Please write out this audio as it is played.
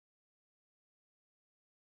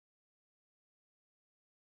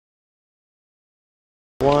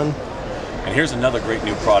One. And here's another great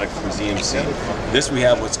new product from ZMC. This we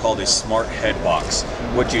have what's called a smart head box.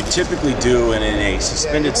 What you typically do in a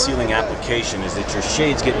suspended ceiling application is that your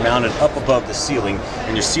shades get mounted up above the ceiling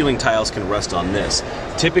and your ceiling tiles can rest on this.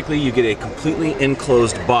 Typically you get a completely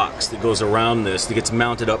enclosed box that goes around this that gets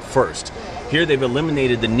mounted up first. Here they've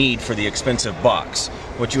eliminated the need for the expensive box.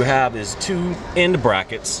 What you have is two end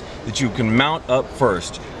brackets that you can mount up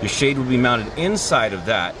first. Your shade will be mounted inside of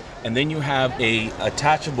that, and then you have a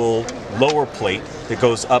attachable lower plate that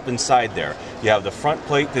goes up inside there. You have the front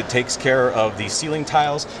plate that takes care of the ceiling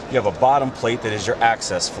tiles. You have a bottom plate that is your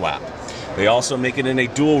access flap. They also make it in a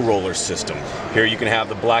dual roller system. Here you can have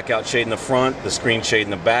the blackout shade in the front, the screen shade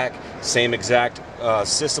in the back. Same exact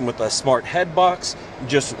system with a smart head box,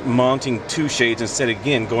 just mounting two shades instead of,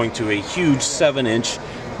 again, going to a huge 7-inch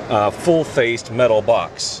full-faced metal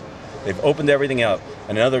box. They've opened everything up.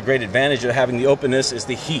 Another great advantage of having the openness is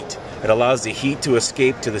the heat. It allows the heat to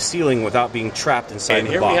escape to the ceiling without being trapped inside the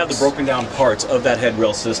box. And here we have the broken down parts of that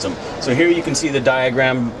headrail system. So here you can see the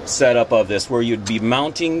diagram setup of this, where you'd be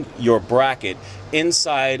mounting your bracket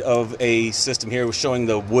inside of a system here, showing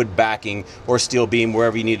the wood backing or steel beam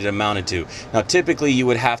wherever you needed to mount it to. Now typically you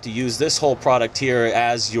would have to use this whole product here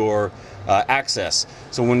as your access.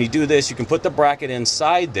 So when you do this, you can put the bracket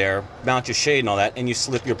inside there, mount your shade and all that, and you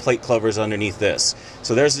slip your plate covers underneath this.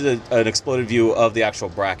 So there's an exploded view of the actual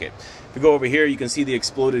bracket. If you go over here, you can see the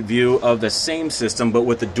exploded view of the same system, but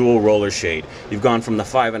with the dual roller shade. You've gone from the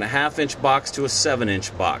 5.5-inch box to a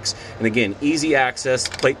 7-inch box. And again, easy access,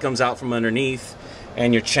 plate comes out from underneath,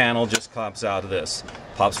 and your channel just pops out of this.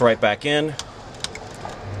 Pops right back in.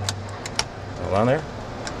 Hold on there.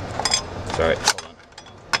 Sorry.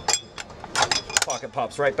 Pocket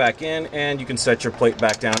pops right back in, and you can set your plate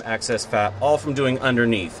back down, access flap, all from doing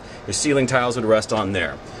underneath. Your ceiling tiles would rest on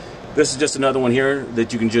there. This is just another one here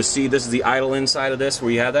that you can just see. This is the idle inside of this,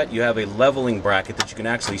 where you have that. You have a leveling bracket that you can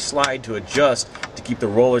actually slide to adjust to keep the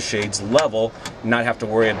roller shades level, and not have to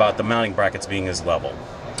worry about the mounting brackets being as level.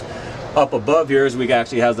 Up above here is we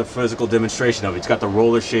actually have the physical demonstration of it. It's got the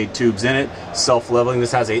roller shade tubes in it, self-leveling.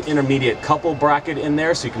 This has an intermediate couple bracket in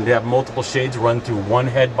there, so you can have multiple shades run through one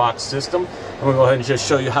head box system. I'm going to go ahead and just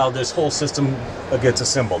show you how this whole system gets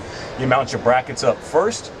assembled. You mount your brackets up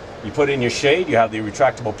first, you put in your shade, you have the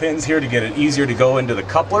retractable pins here to get it easier to go into the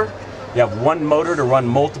coupler. You have one motor to run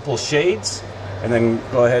multiple shades, and then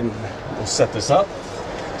go ahead and we'll set this up.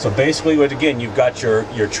 So basically, what again, you've got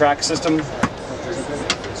your track system.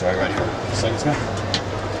 Sorry, right here.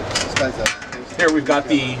 Here we've got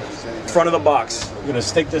the front of the box. We're going to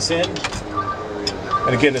stick this in.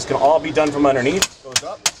 And again, this can all be done from underneath. Goes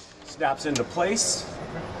up, snaps into place.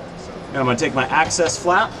 And I'm going to take my access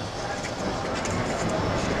flap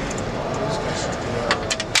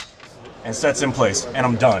and sets in place. And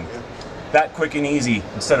I'm done. That quick and easy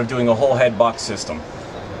instead of doing a whole head box system.